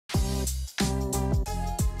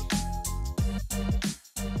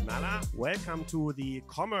Welcome to the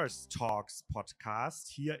Commerce Talks podcast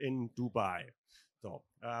here in Dubai. So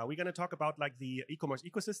we're going to talk about like the e-commerce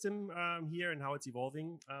ecosystem here and how it's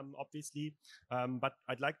evolving, obviously. But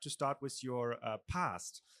I'd like to start with your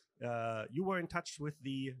past. You were in touch with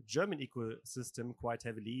the German ecosystem quite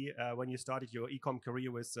heavily when you started your e-com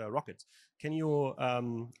career with Rocket. Can you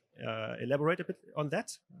elaborate a bit on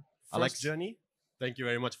that Alex, journey? Thank you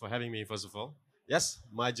very much for having me, first of all. Yes,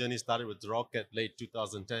 my journey started with Rocket late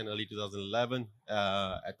 2010, early 2011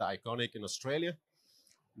 at the Iconic in Australia.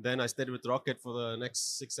 Then I stayed with Rocket for the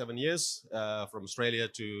next 6-7 years, from Australia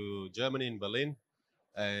to Germany in Berlin,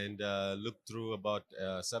 and looked through about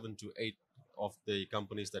 7 to 8 of the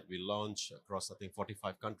companies that we launched across, I think,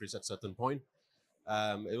 45 countries at a certain point.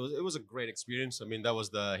 It was a great experience. I mean, that was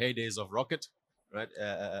the heydays of Rocket, right?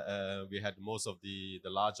 We had most of the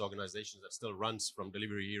large organizations that still runs, from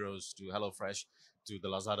Delivery Heroes to HelloFresh to the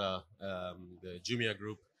Lazada, the Jumia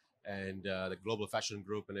Group, and the Global Fashion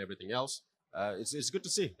Group and everything else. It's good to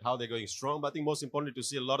see how they're going strong. But I think most importantly to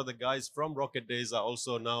see a lot of the guys from Rocket days are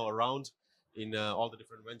also now around in all the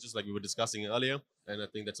different ventures like we were discussing earlier. And I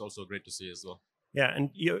think that's also great to see as well. Yeah, and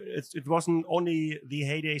it wasn't only the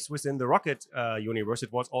heydays within the Rocket universe;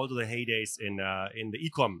 it was also the heydays in the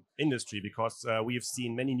e-com industry, because we have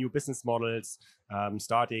seen many new business models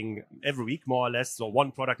starting every week, more or less. So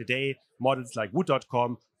one product a day, models like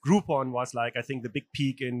Woot.com. Groupon was like, I think, the big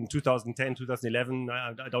peak in 2010, 2011.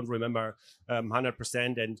 I don't remember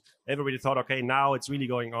 100%. And everybody thought, okay, now it's really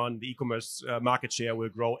going on. The e-commerce market share will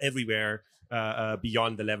grow everywhere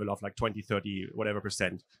beyond the level of like 20, 30, whatever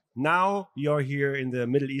percent. Now you're here in the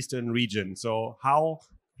Middle Eastern region. So how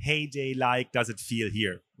heyday-like does it feel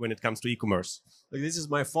here when it comes to e-commerce? Like, this is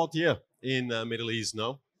my 4th year in Middle East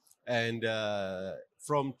now. And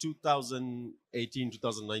from 2018,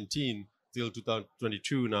 2019 till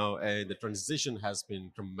 2022 now, and the transition has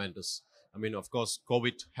been tremendous. I mean, of course,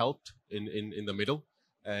 COVID helped in the middle.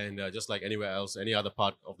 And just like anywhere else, any other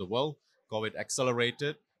part of the world, COVID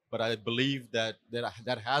accelerated. But I believe that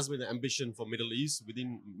has been the ambition for Middle East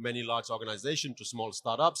within many large organizations to small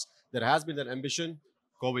startups. There has been that ambition.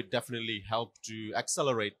 COVID definitely helped to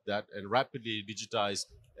accelerate that and rapidly digitize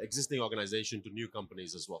existing organization to new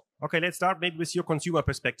companies as well. Okay, let's start maybe with your consumer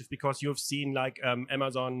perspective, because you've seen like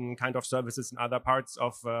Amazon kind of services in other parts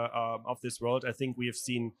of this world. I think we have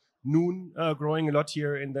seen Noon growing a lot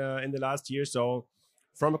here in the last year. So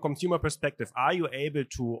from a consumer perspective, are you able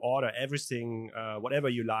to order everything, whatever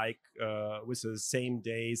you like, with the same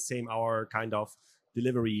day, same hour kind of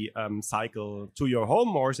delivery cycle to your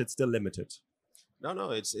home, or is it still limited?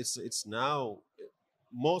 No, it's now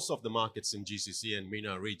most of the markets in GCC and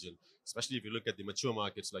MENA region, especially if you look at the mature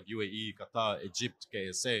markets like UAE, Qatar, Egypt,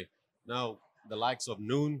 KSA. Now, the likes of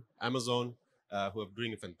Noon, Amazon, who are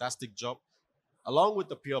doing a fantastic job. Along with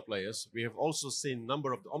the pure players, we have also seen a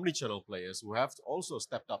number of the omni-channel players who have also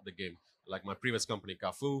stepped up the game, like my previous company,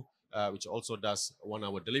 Carrefour, which also does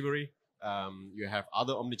 1-hour delivery. You have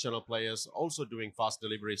other omni-channel players also doing fast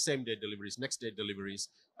delivery, same-day deliveries, next-day deliveries.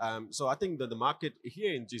 So I think that the market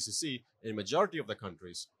here in GCC, in majority of the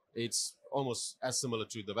countries, it's almost as similar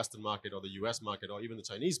to the Western market or the US market or even the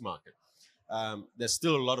Chinese market. There's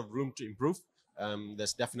still a lot of room to improve.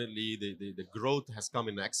 There's definitely the growth has come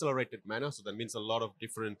in an accelerated manner. So that means a lot of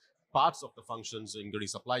different parts of the functions, including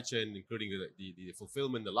supply chain, including the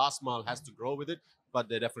fulfillment, the last mile has to grow with it, but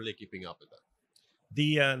they're definitely keeping up with that.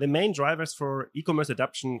 The main drivers for e-commerce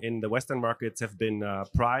adoption in the Western markets have been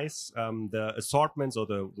price, the assortments, or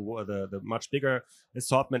the much bigger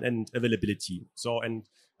assortment, and availability. So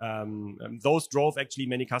those drove actually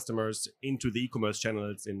many customers into the e-commerce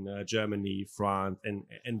channels in Germany, France,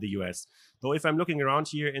 and the US. So if I'm looking around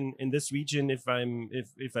here in this region, if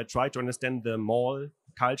I try to understand the mall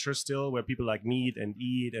culture still, where people like meet and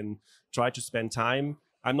eat and try to spend time,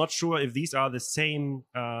 I'm not sure if these are the same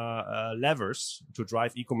levers to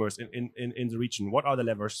drive e-commerce in the region. What are the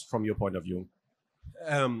levers from your point of view?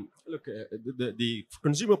 Look, the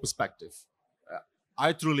consumer perspective,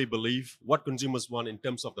 I truly believe what consumers want in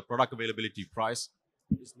terms of the product availability price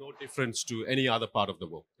is no difference to any other part of the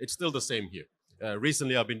world. It's still the same here.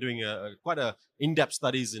 Recently, I've been doing quite in-depth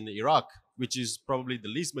studies in Iraq, which is probably the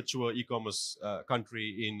least mature e-commerce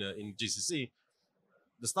country in GCC.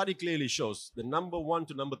 The study clearly shows the number 1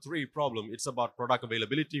 to number 3 problem, it's about product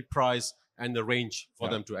availability, price, and the range for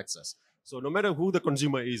them to access. So no matter who the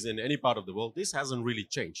consumer is in any part of the world, this hasn't really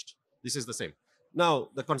changed. This is the same. Now,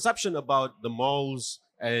 the conception about the malls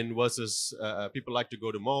and versus people like to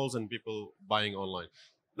go to malls and people buying online.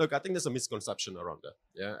 Look, I think there's a misconception around that.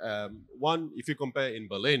 Yeah. One, if you compare in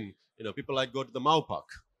Berlin, people like to go to the Maupark,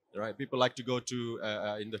 right? People like to go to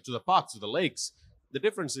the parks, to the lakes. The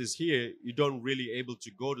difference is here, you don't really able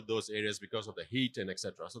to go to those areas because of the heat and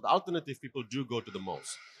etc. So the alternative, people do go to the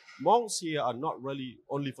malls. Malls here are not really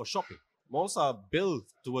only for shopping. Malls are built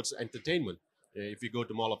towards entertainment. If you go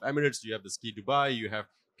to Mall of Emirates, you have the Ski Dubai, you have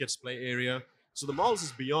kids play area. So the malls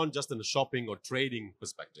is beyond just in the shopping or trading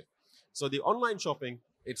perspective. So the online shopping,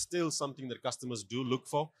 it's still something that customers do look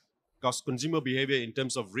for, because consumer behavior in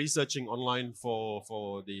terms of researching online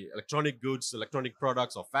for the electronic goods, electronic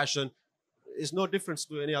products or fashion is no difference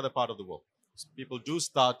to any other part of the world. People do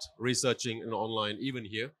start researching in online even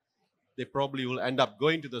here. They probably will end up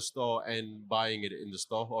going to the store and buying it in the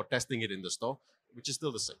store or testing it in the store, which is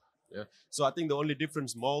still the same. Yeah. So I think the only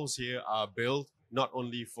difference, malls here are built not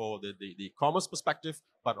only for the commerce perspective,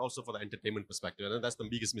 but also for the entertainment perspective. And that's the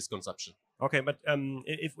biggest misconception. Okay, but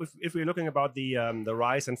if we're looking about the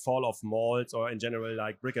rise and fall of malls, or in general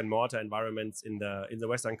like brick and mortar environments in the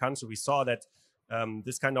Western country, we saw that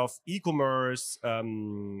this kind of e-commerce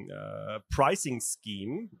pricing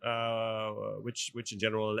scheme, which in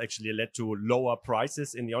general actually led to lower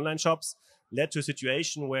prices in the online shops, led to a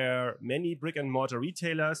situation where many brick and mortar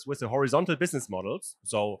retailers with the horizontal business models,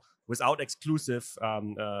 so without exclusive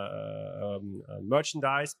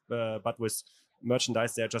merchandise, but with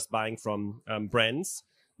merchandise they're just buying from brands,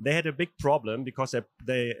 they had a big problem because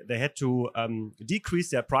they had to decrease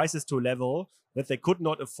their prices to a level that they could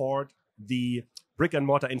not afford the brick and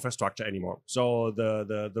mortar infrastructure anymore. So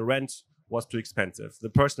the rent was too expensive. The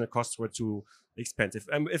personal costs were too expensive.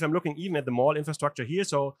 If I'm looking even at the mall infrastructure here,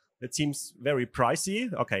 so it seems very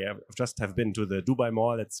pricey. Okay, I just have been to the Dubai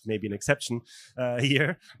Mall. That's maybe an exception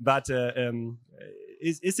here. But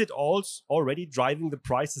is it already driving the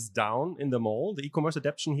prices down in the mall, the e-commerce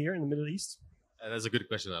adoption here in the Middle East? That's a good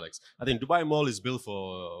question, Alex. I think Dubai Mall is built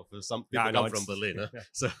for some people come from Berlin. Huh? Yeah.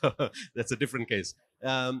 So that's a different case.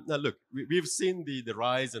 Now, look, we've seen the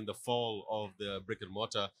rise and the fall of the brick and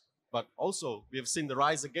mortar, but also we have seen the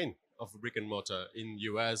rise again of brick and mortar in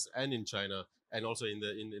US and in China, and also in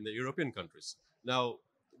the European countries. Now,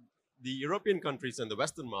 the European countries and the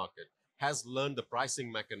Western market has learned the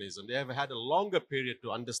pricing mechanism. They have had a longer period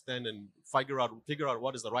to understand and figure out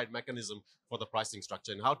what is the right mechanism for the pricing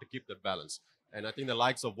structure and how to keep that balance. And I think the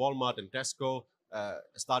likes of Walmart and Tesco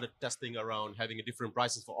started testing around having a different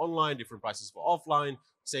prices for online, different prices for offline.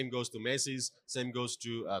 Same goes to Macy's, same goes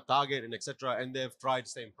to Target and etc. And they've tried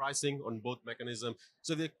same pricing on both mechanisms.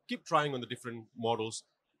 So they keep trying on the different models.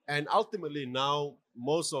 And ultimately now,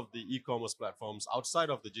 most of the e-commerce platforms outside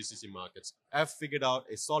of the GCC markets have figured out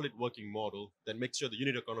a solid working model that makes sure the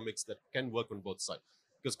unit economics that can work on both sides.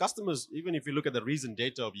 Because customers, even if you look at the recent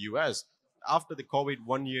data of US, after the COVID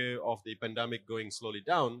 1 year of the pandemic going slowly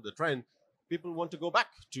down, the trend, people want to go back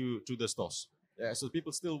to the stores. So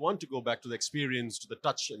people still want to go back to the experience, to the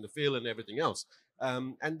touch and the feel and everything else.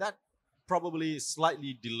 And that probably is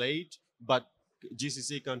slightly delayed, but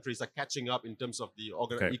GCC countries are catching up in terms of the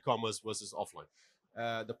e-commerce versus offline.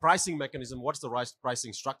 The pricing mechanism, what's the right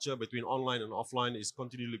pricing structure between online and offline is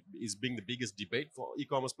being the biggest debate for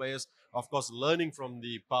e-commerce players. Of course, learning from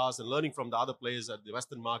the past and learning from the other players at the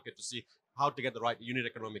Western market to see how to get the right unit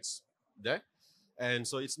economics there. And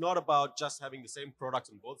so it's not about just having the same products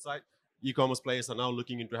on both sides. E-commerce players are now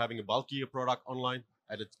looking into having a bulkier product online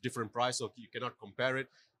at a different price, so you cannot compare it.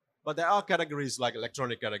 But there are categories like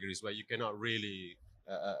electronic categories where you cannot really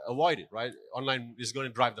avoid it, right? Online is going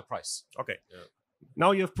to drive the price. Okay. Yeah.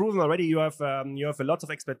 Now you have proven already you have a lot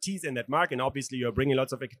of expertise in that market, and obviously you're bringing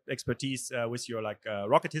lots of expertise with your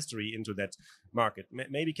rocket history into that market.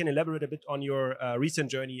 Maybe you can elaborate a bit on your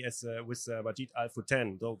recent journey as with Majid Al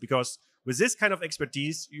Futtaim, though, because with this kind of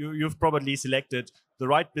expertise, you've probably selected the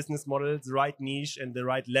right business model, the right niche, and the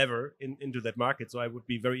right lever into that market. So I would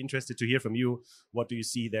be very interested to hear from you. What do you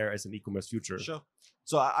see there as an e-commerce future? Sure.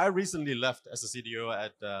 So I recently left as a CDO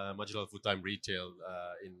at Majid Al Futtaim Retail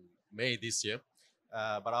in May this year.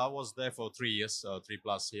 But I was there for 3 years,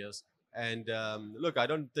 3+ years. And look, I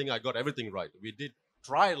don't think I got everything right. We did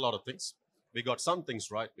try a lot of things. We got some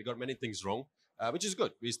things right. We got many things wrong, which is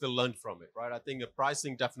good. We still learned from it, right? I think the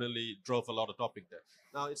pricing definitely drove a lot of topic there.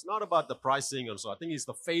 Now, it's not about the pricing and so. I think it's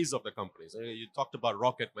the phase of the companies. You talked about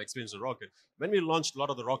Rocket, my experience with Rocket. When we launched a lot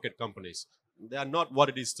of the Rocket companies, they are not what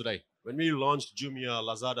it is today. When we launched Jumia,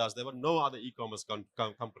 Lazadas, there were no other e-commerce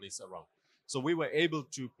companies around. So we were able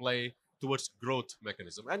to play towards growth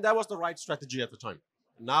mechanism. And that was the right strategy at the time.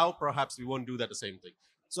 Now, perhaps we won't do that the same thing.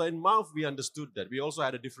 So in Mouth, we understood that. We also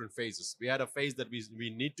had a different phases. We had a phase that we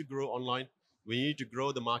need to grow online. We need to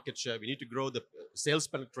grow the market share. We need to grow the sales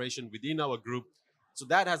penetration within our group. So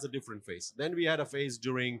that has a different phase. Then we had a phase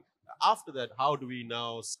after that, how do we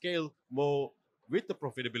now scale more with the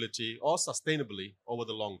profitability or sustainably over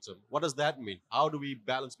the long term. What does that mean? How do we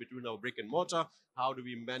balance between our brick and mortar? How do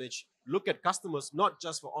we manage, look at customers, not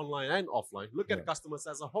just for online and offline, look at customers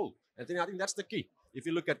as a whole. I think that's the key. If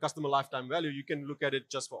you look at customer lifetime value, you can look at it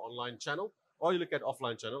just for online channel, or you look at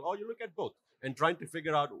offline channel, or you look at both, and trying to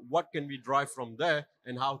figure out what can we drive from there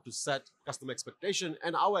and how to set customer expectation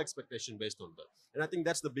and our expectation based on that. And I think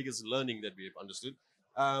that's the biggest learning that we've understood.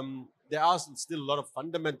 There are still a lot of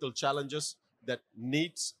fundamental challenges that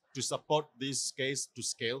needs to support this case to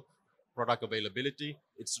scale. Product availability,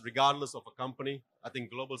 it's regardless of a company. I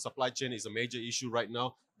think global supply chain is a major issue right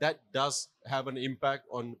now. That does have an impact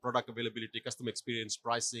on product availability, customer experience,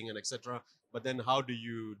 pricing, and etc. But then how do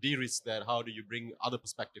you de-risk that? How do you bring other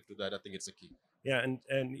perspective to that? I think it's a key. Yeah,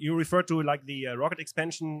 and you refer to like the rocket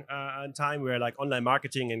expansion time where like online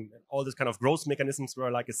marketing and all this kind of growth mechanisms were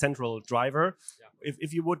like a central driver. Yeah.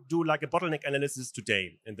 If you would do like a bottleneck analysis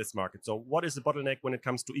today in this market, so what is the bottleneck when it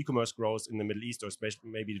comes to e-commerce growth in the Middle East or especially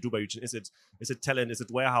maybe the Dubai region? Is it talent? Is it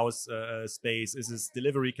warehouse space? Is it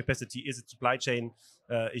delivery capacity? Is it supply chain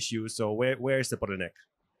issues? So where is the bottleneck?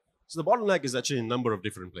 So the bottleneck is actually in a number of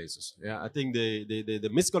different places. Yeah, I think the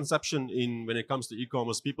misconception in when it comes to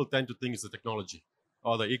e-commerce, people tend to think it's the technology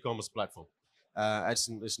or the e-commerce platform.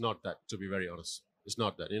 It's not that, to be very honest. It's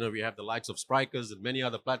not that. You know, we have the likes of Sprykers and many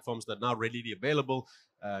other platforms that are now readily available.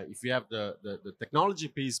 If you have the technology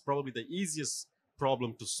piece, probably the easiest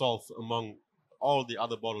problem to solve among all the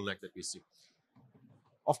other bottlenecks that we see.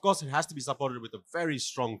 Of course, it has to be supported with a very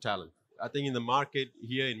strong talent. I think in the market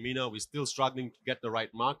here in MENA, we're still struggling to get the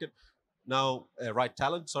right market. Now, right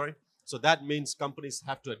talent, sorry. So that means companies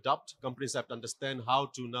have to adapt. Companies have to understand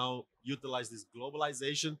how to now utilize this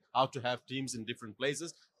globalization, how to have teams in different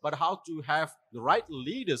places, but how to have the right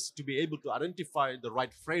leaders to be able to identify the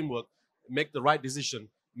right framework, make the right decision,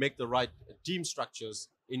 make the right team structures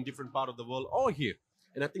in different part of the world or here.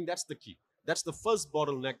 And I think that's the key. That's the first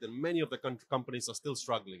bottleneck that many of the companies are still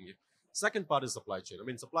struggling with. Second part is supply chain. I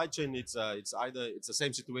mean, supply chain, it's the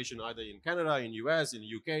same situation either in Canada, in US, in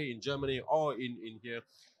UK, in Germany, or in here.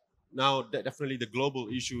 Now, definitely the global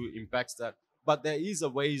issue impacts that. But there is a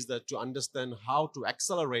ways that to understand how to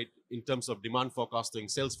accelerate in terms of demand forecasting,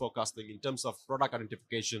 sales forecasting, in terms of product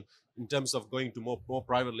identification, in terms of going to more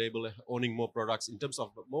private label, owning more products, in terms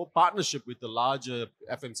of more partnership with the larger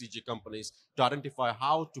FMCG companies to identify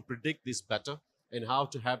how to predict this better and how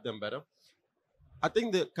to have them better. I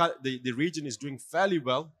think the region is doing fairly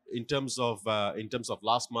well in terms of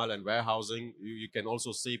last mile and warehousing. You can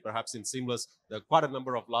also see perhaps in Seamless there are quite a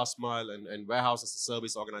number of last mile and warehouse as a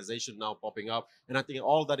service organization now popping up, and I think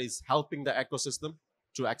all that is helping the ecosystem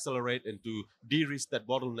to accelerate and to de-risk that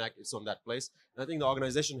bottleneck is on that place. And I think the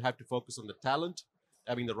organization have to focus on the talent,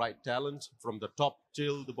 having the right talent from the top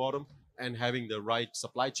till the bottom, and having the right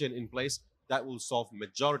supply chain in place. That will solve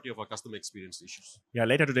majority of our customer experience issues. Yeah,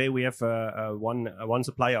 later today we have one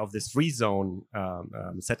supplier of this free zone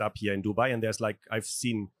set up here in Dubai, and there's like I've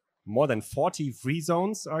seen more than 40 free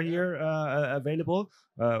zones are here available.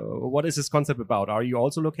 What is this concept about? Are you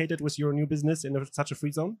also located with your new business in such a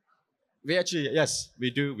free zone? We actually, yes, we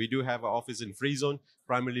do. We do have an office in free zone,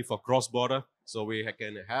 primarily for cross-border. So we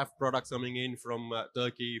can have products coming in from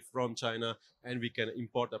Turkey, from China, and we can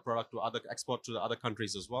import the product to export to the other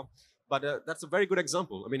countries as well. But that's a very good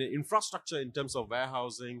example. I mean, infrastructure in terms of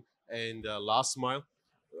warehousing and last mile,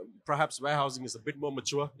 perhaps warehousing is a bit more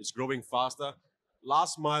mature. It's growing faster.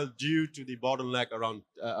 Last mile, due to the bottleneck around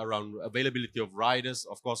availability of riders,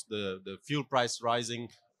 of course, the fuel price rising,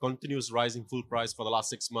 continuous rising fuel price for the last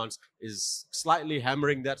 6 months is slightly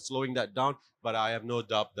hammering that, slowing that down. But I have no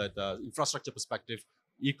doubt that infrastructure perspective,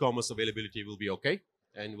 e-commerce availability will be okay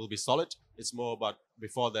and will be solid. It's more about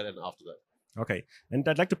before that and after that. Okay, and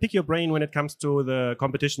I'd like to pick your brain when it comes to the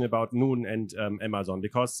competition about Noon and Amazon,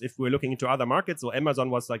 because if we're looking into other markets, so Amazon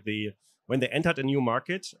was like when they entered a new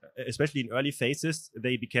market, especially in early phases,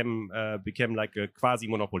 they became like a quasi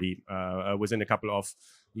monopoly within a couple of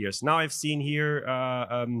years. Now I've seen here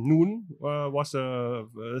Noon was a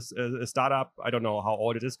startup. I don't know how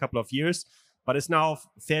old it is, a couple of years, but it's now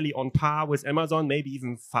fairly on par with Amazon, maybe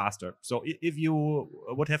even faster. So if you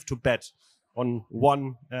would have to bet on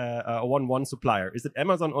one supplier, is it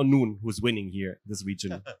Amazon or Noon who's winning here this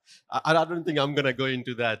region? I don't think I'm gonna go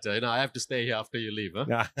into that. I have to stay here after you leave. Huh?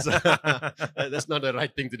 Yeah. So, that's not the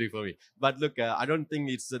right thing to do for me. But look, I don't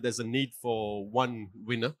think there's a need for one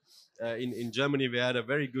winner. In Germany, we had a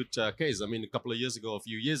very good case. I mean, a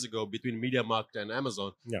few years ago, between MediaMarkt and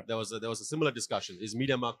Amazon, there was a similar discussion. Is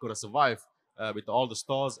MediaMarkt gonna survive with all the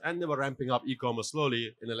stores? And they were ramping up e-commerce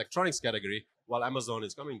slowly in electronics category, while Amazon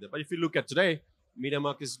is coming there. But if you look at today,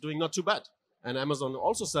 MediaMarkt is doing not too bad. and Amazon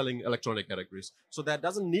also selling electronic categories. So there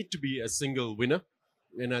doesn't need to be a single winner.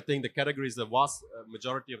 And I think the categories, the vast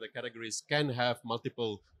majority of the categories can have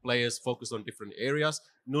multiple players focused on different areas.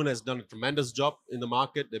 Noon has done a tremendous job in the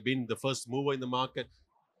market. They've been the first mover in the market.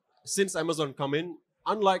 Since Amazon come in,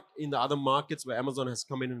 unlike in the other markets where Amazon has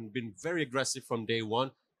come in and been very aggressive from day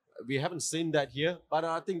one, we haven't seen that here. But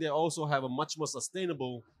I think they also have a much more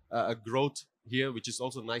sustainable growth here, which is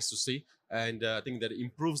also nice to see. And I think that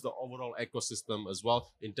improves the overall ecosystem as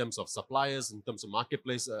well in terms of suppliers, in terms of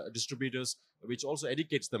marketplace distributors, which also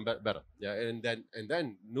educates them better. Yeah, and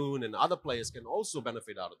then Noon and other players can also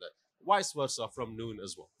benefit out of that. Vice versa from Noon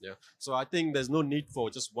as well. Yeah, so I think there's no need for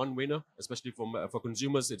just one winner, especially for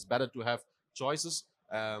consumers. It's better to have choices.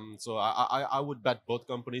 So I would bet both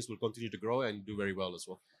companies will continue to grow and do very well as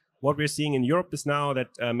well. What we're seeing in Europe is now that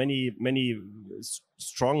many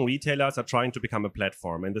strong retailers are trying to become a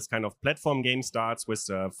platform, and this kind of platform game starts with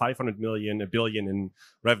 500 million, $1 billion in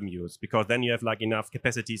revenues, because then you have like enough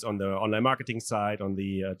capacities on the online marketing side, on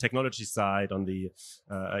the technology side, on the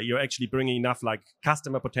you're actually bringing enough like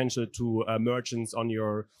customer potential to merchants on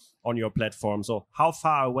your platform. So how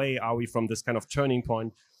far away are we from this kind of turning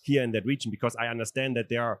point here in that region? Because I understand that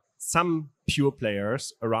there are some pure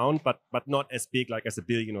players around, but not as big like as $1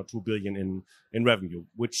 billion or $2 billion in revenue,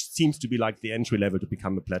 which seems to be like the entry level to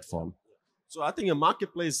become a platform. So I think a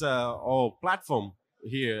marketplace or platform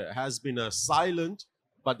here has been silent,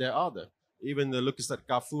 but there are there. Even the look at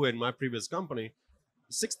Carrefour and my previous company,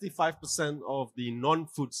 65% of the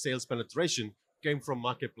non-food sales penetration came from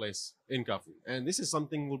marketplace in Carrefour. And this is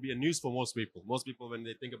something will be a news for most people. Most people, when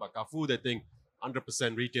they think about Carrefour, they think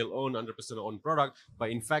 100% retail owned, 100% owned product. But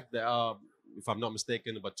in fact, there are, if I'm not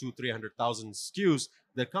mistaken, about 200,000-300,000 SKUs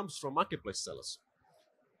that comes from marketplace sellers.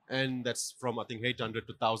 And that's from, I think, 800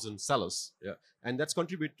 to 1,000 sellers. Yeah. And that's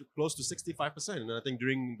contributed to close to 65%. And I think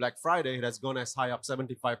during Black Friday, it has gone as high up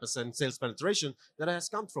 75% sales penetration that has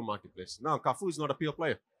come from marketplace. Now, Carrefour is not a pure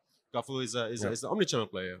player. Carrefour is an omnichannel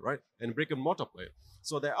player, right? And brick and mortar player.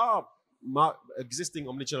 So there are existing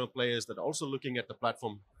omnichannel players that are also looking at the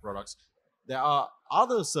platform products. There are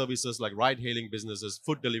other services like ride-hailing businesses,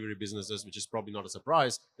 food delivery businesses, which is probably not a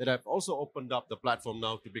surprise, that have also opened up the platform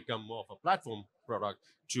now to become more of a platform product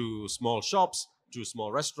to small shops, to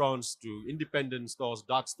small restaurants, to independent stores,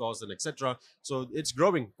 dark stores, and etc. So it's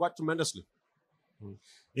growing quite tremendously.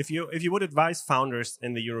 If you would advise founders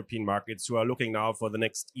in the European markets who are looking now for the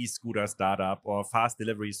next e-scooter startup or fast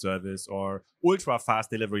delivery service or ultra fast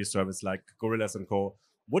delivery service like Gorillas & Co.,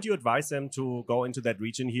 would you advise them to go into that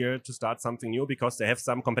region here to start something new because they have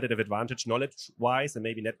some competitive advantage knowledge-wise and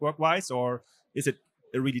maybe network-wise? Or is it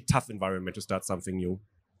a really tough environment to start something new?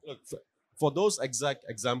 Look, for those exact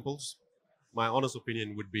examples, my honest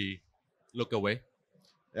opinion would be look away.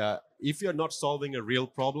 If you're not solving a real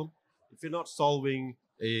problem, if you're not solving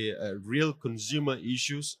a real consumer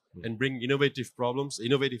issues and bring innovative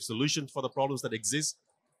solutions for the problems that exist,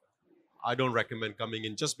 I don't recommend coming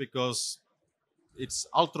in just because it's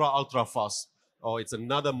ultra fast or it's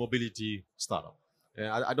another mobility startup.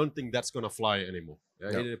 I don't think that's going to fly anymore.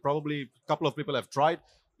 Probably a couple of people have tried,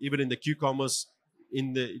 even in the ecommerce.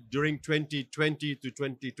 During 2020 to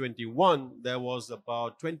 2021, there was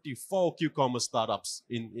about 24 ecommerce startups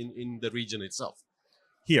in the region itself.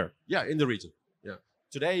 Here? Yeah, in the region. Yeah.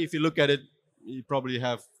 Today, if you look at it, you probably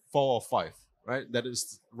have 4 or 5, right? That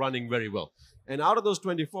is running very well. And out of those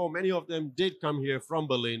 24, many of them did come here from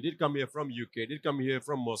Berlin, did come here from UK, did come here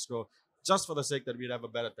from Moscow, just for the sake that we'd have a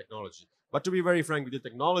better technology. But to be very frank with you,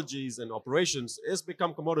 technologies and operations has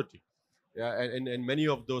become commodity. Yeah, and many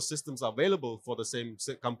of those systems are available for the same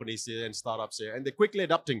companies here and startups here, and they're quickly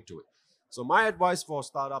adapting to it. So my advice for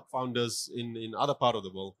startup founders in other part of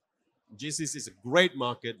the world, GCC is a great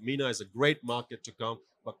market, MENA is a great market to come,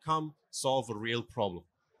 but come solve a real problem.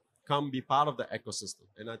 Come be part of the ecosystem.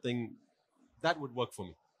 And I think that would work for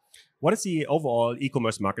me. What is the overall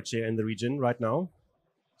e-commerce market share in the region right now?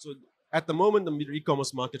 So at the moment, the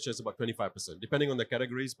e-commerce market share is about 25%, depending on the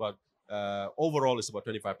categories, but overall it's about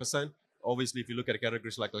 25%. Obviously, if you look at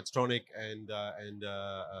categories like electronic and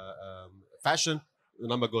fashion, the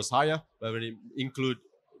number goes higher. But when you include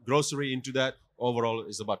grocery into that, overall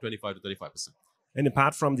is about 25 to 35%. And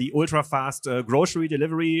apart from the ultra-fast grocery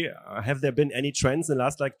delivery, have there been any trends in the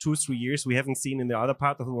last like 2-3 years we haven't seen in the other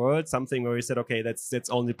part of the world? Something where we said, okay, that's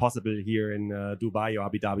only possible here in Dubai or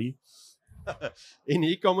Abu Dhabi? In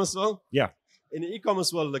e-commerce world? Yeah. In the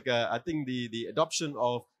e-commerce world, like, I think the adoption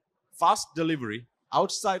of fast delivery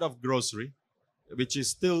outside of grocery, which is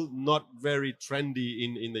still not very trendy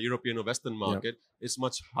in the European or Western market, is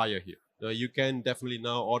much higher here. You can definitely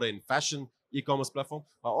now order in fashion e-commerce platform,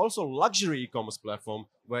 but also luxury e-commerce platform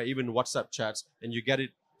where even WhatsApp chats and you get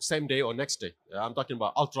it same day or next day. I'm talking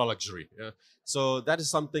about ultra luxury. So that is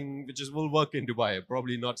something which will work in Dubai,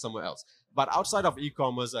 probably not somewhere else. But outside of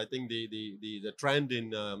e-commerce, I think the trend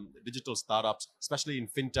in digital startups, especially in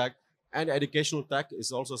fintech and educational tech,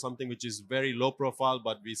 is also something which is very low profile,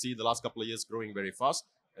 but we see the last couple of years growing very fast.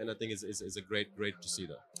 And I think it's a great to see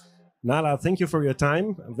that. Nalla, thank you for your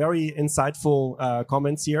time. Very insightful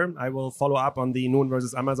comments here. I will follow up on the Noon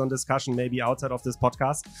versus Amazon discussion, maybe outside of this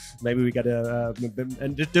podcast. Maybe we get a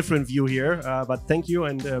different view here. But thank you,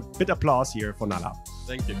 and a bit applause here for Nalla.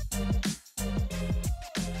 Thank you.